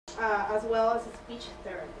as well as speech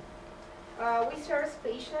therapy. We serve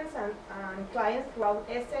patients and clients throughout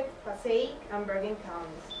Essex, Passaic, and Bergen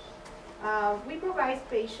counties. We provide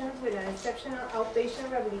patients with an exceptional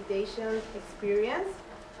outpatient rehabilitation experience.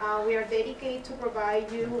 We are dedicated to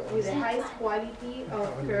provide you with the highest quality of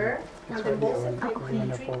care and the most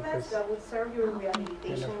effective treatments that will serve your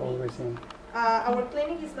rehabilitation needs. Our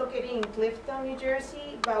clinic is located in Clifton, New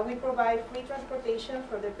Jersey, but we provide free transportation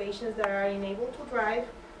for the patients that are unable to drive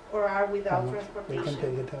or are without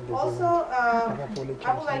transportation. Also, I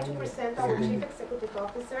would like to present our Chief Executive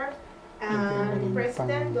Officer and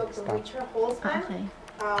President, Dr. Richard Holsman,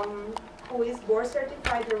 who is board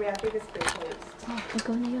certified geriatric specialist.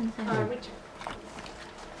 Richard.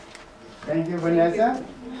 Thank you, Vanessa.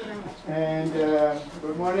 And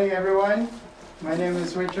good morning, everyone. My name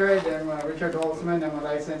is Richard. I'm Richard Holsman. I'm a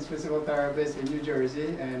licensed physical therapist in New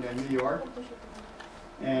Jersey and New York.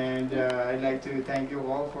 And I'd like to thank you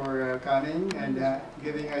all for coming and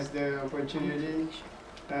giving us the opportunity.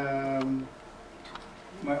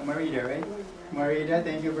 Marita, right? Marita,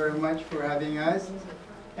 thank you very much for having us.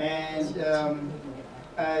 And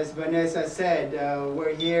as Vanessa said,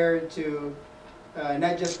 we're here to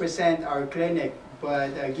not just present our clinic, but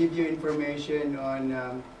give you information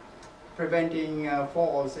on preventing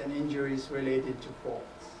falls and injuries related to falls.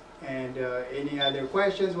 And any other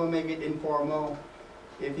questions, we'll make it informal.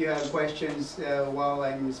 If you have questions while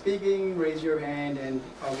I'm speaking, raise your hand and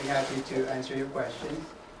I'll be happy to answer your questions.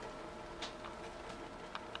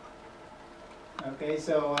 Okay,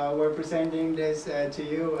 so we're presenting this to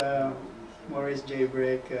you, Morris J.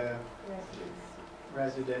 Brick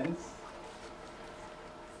residence.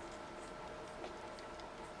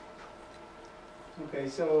 Okay,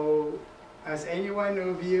 so has any one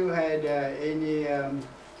of you had any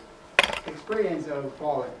experience of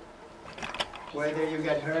falling, whether you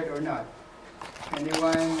got hurt or not?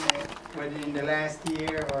 Anyone, whether in the last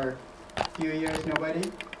year or few years,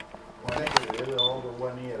 nobody? Really over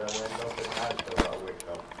 1 year, I went up in hospital, I wake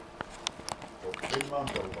up. For 3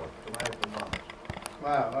 months almost, 2.5 months.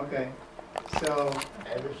 Wow, okay. So,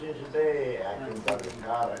 ever since the day I came back in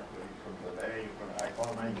car, from the day when I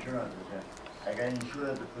called my insurance, I got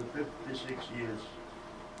insurance for 56 years.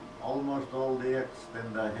 Almost all the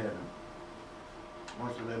accidents I had.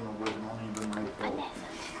 Most of them was not even my fault.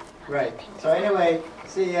 right. So anyway,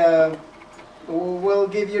 see, we'll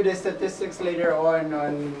give you the statistics later on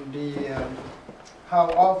the how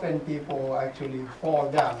often people actually fall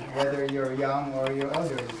down, whether you're young or you're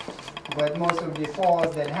elderly. But most of the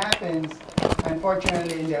falls that happens,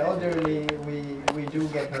 unfortunately, in the elderly, we do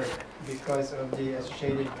get hurt because of the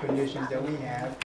associated conditions that we have.